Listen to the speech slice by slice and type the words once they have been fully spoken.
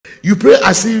You pray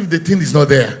as if the thing is not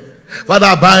there. Father,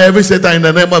 I bind every Satan in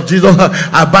the name of Jesus.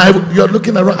 I bind. You're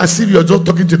looking around as if you're just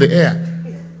talking to the air.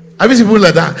 Have you seen people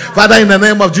like that? Father, in the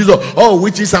name of Jesus. Oh,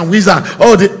 witches and wizards.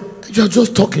 Oh, you're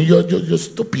just talking. You're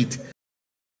stupid.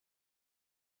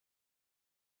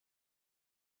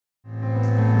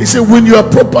 He said, when you are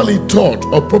properly taught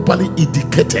or properly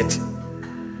educated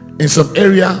in some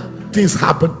area, things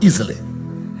happen easily.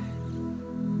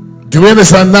 Do you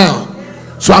understand now?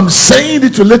 So I'm saying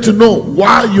it to let you know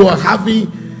why you are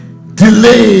having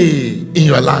delay in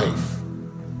your life.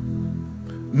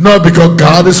 Not because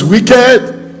God is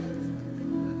wicked,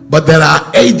 but there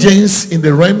are agents in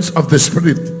the realms of the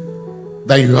spirit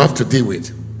that you have to deal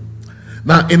with.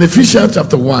 Now in Ephesians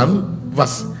chapter 1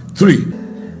 verse 3,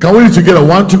 can we read together?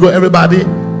 1 to go, everybody.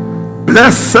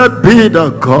 Blessed be the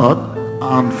God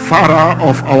and Father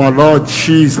of our Lord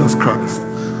Jesus Christ,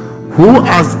 who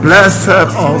has blessed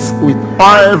us with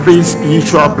every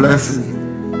spiritual blessing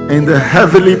in the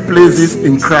heavenly places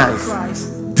in Christ.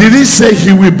 Did he say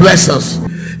he will bless us?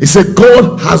 He said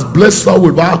God has blessed us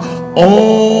with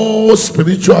all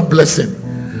spiritual blessing.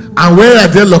 And where are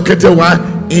they located? Why?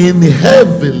 In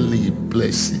heavenly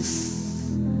places.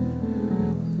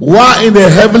 Why in the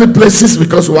heavenly places?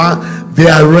 Because why? They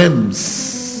are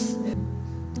realms.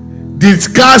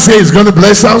 Did God say he's going to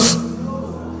bless us?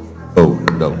 Oh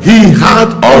no. He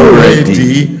had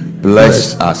already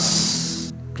blessed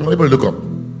us. Everybody look up.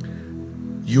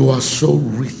 You are so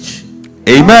rich.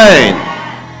 Amen.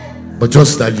 But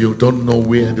just that you don't know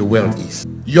where the wealth is.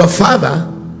 Your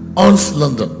father owns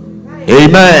London.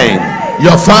 Amen.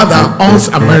 Your father owns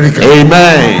America.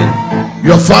 Amen.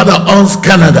 Your father owns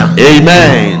Canada.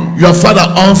 Amen. Your father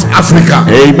owns Africa.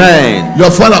 Amen.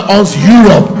 Your father owns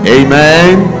Europe.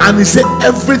 Amen. And he said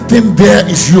everything there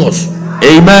is yours.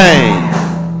 Amen.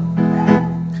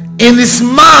 In his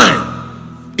mind,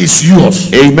 it's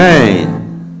yours. Amen.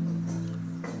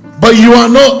 But you are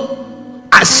not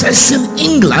accessing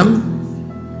England,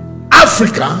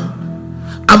 Africa,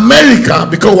 America,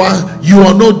 because you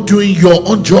are not doing your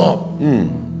own job.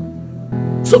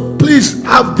 So please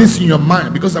have this in your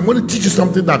mind, because I'm going to teach you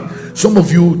something that some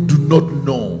of you do not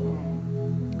know.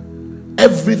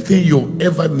 Everything you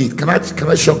ever need, can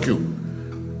I shock you?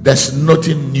 There's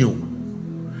nothing new.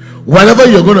 Whenever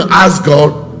you're going to ask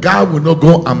God, God will not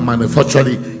go and manufacture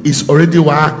it. It's already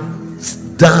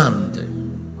done.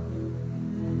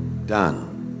 Done.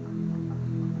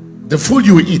 The food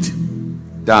you will eat,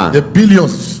 done. The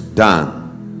billions,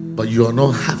 done. But you are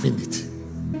not having it.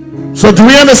 So do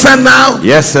we understand now?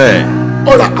 Yes, sir.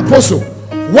 All right, Apostle,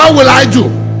 what will I do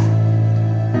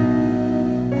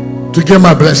to get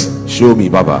my blessing? Show me,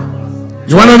 Baba.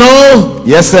 You want to know?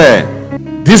 Yes, sir.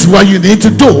 This is what you need to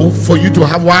do for you to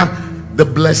have the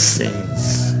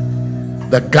blessings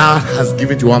that God has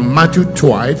given to you. Matthew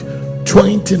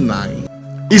 12:29.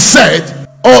 He said,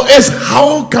 or else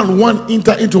how can one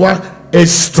enter into a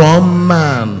strong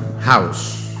man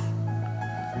house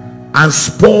and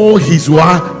spoil his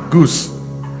goods,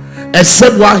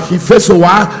 except he first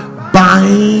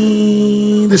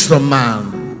bind the strong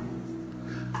man,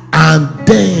 and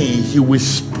then he will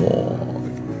spoil.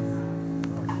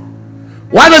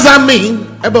 What does that mean?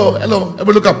 Hello,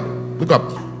 look up.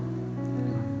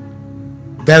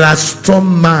 There are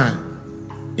strong men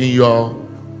in your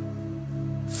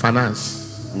finance.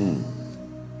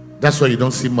 That's why you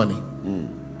don't see money.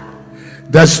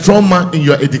 There's strong man in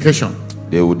your education.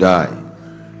 They will die.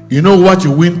 You know what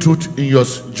you went through in your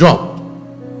job?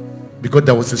 Because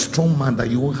there was a strong man that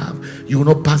you won't have. You will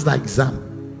not pass that exam.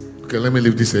 Okay, let me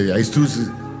leave this area. It's too.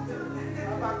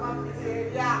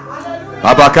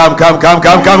 Papa, come. In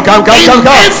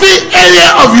every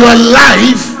area of your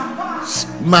life,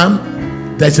 ma'am,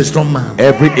 there's a strong man.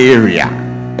 Every area.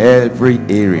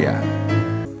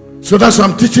 So that's what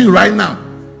I'm teaching you right now.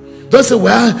 Don't say,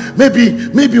 well,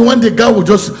 maybe one day God will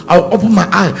I'll open my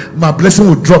eye, my blessing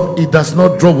will drop. It does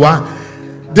not drop. Why?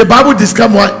 The Bible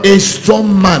describes a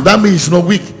strong man. That means he's not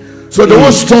weak. So the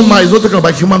word strong man is not talking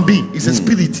about human being. It's a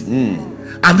spirit.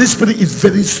 And this spirit is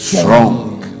very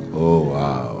strong. Oh,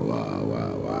 wow.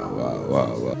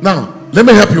 Now, let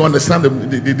me help you understand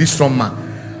this strong man.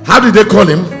 How did they call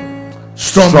him?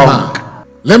 Strong man.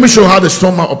 Let me show you how the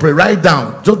strong man operates. Write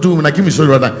down. Don't do it when I give you story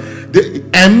right now. The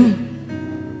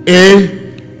M-A-N.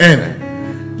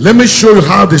 Let me show you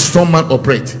how the strong man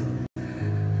operates.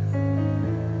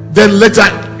 Then letter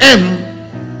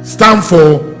M stand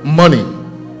for money.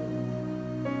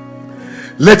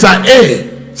 Letter A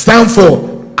stand for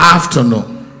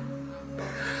afternoon.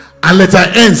 And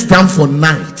letter N stand for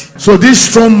night. So this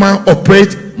strong man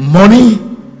operates money,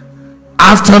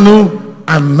 afternoon,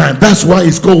 and 9. That's why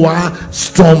it's called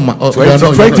Strongman.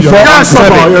 24 Yes,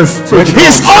 Papa, yes.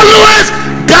 He's always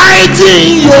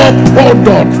guiding your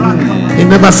product. He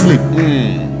never sleep.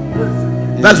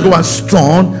 That's called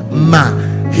strong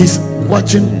man. He's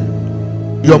watching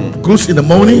your goods in the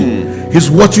morning. He's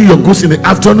watching your goods in the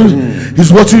afternoon.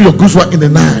 He's watching your goods in the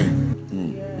night.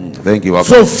 Thank you, Papa.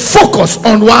 So focus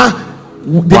on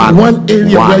one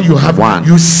area where you have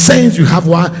you sense you have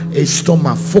a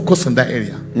stomach. Focus on that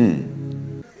area.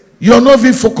 You're not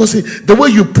even focusing the way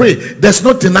you pray. There's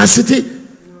no tenacity.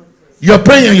 You're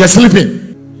praying and you're sleeping.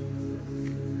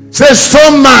 Say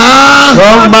strong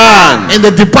man in the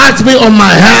department of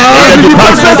my health, in the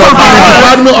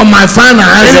department of my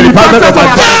finance, in the department of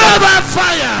my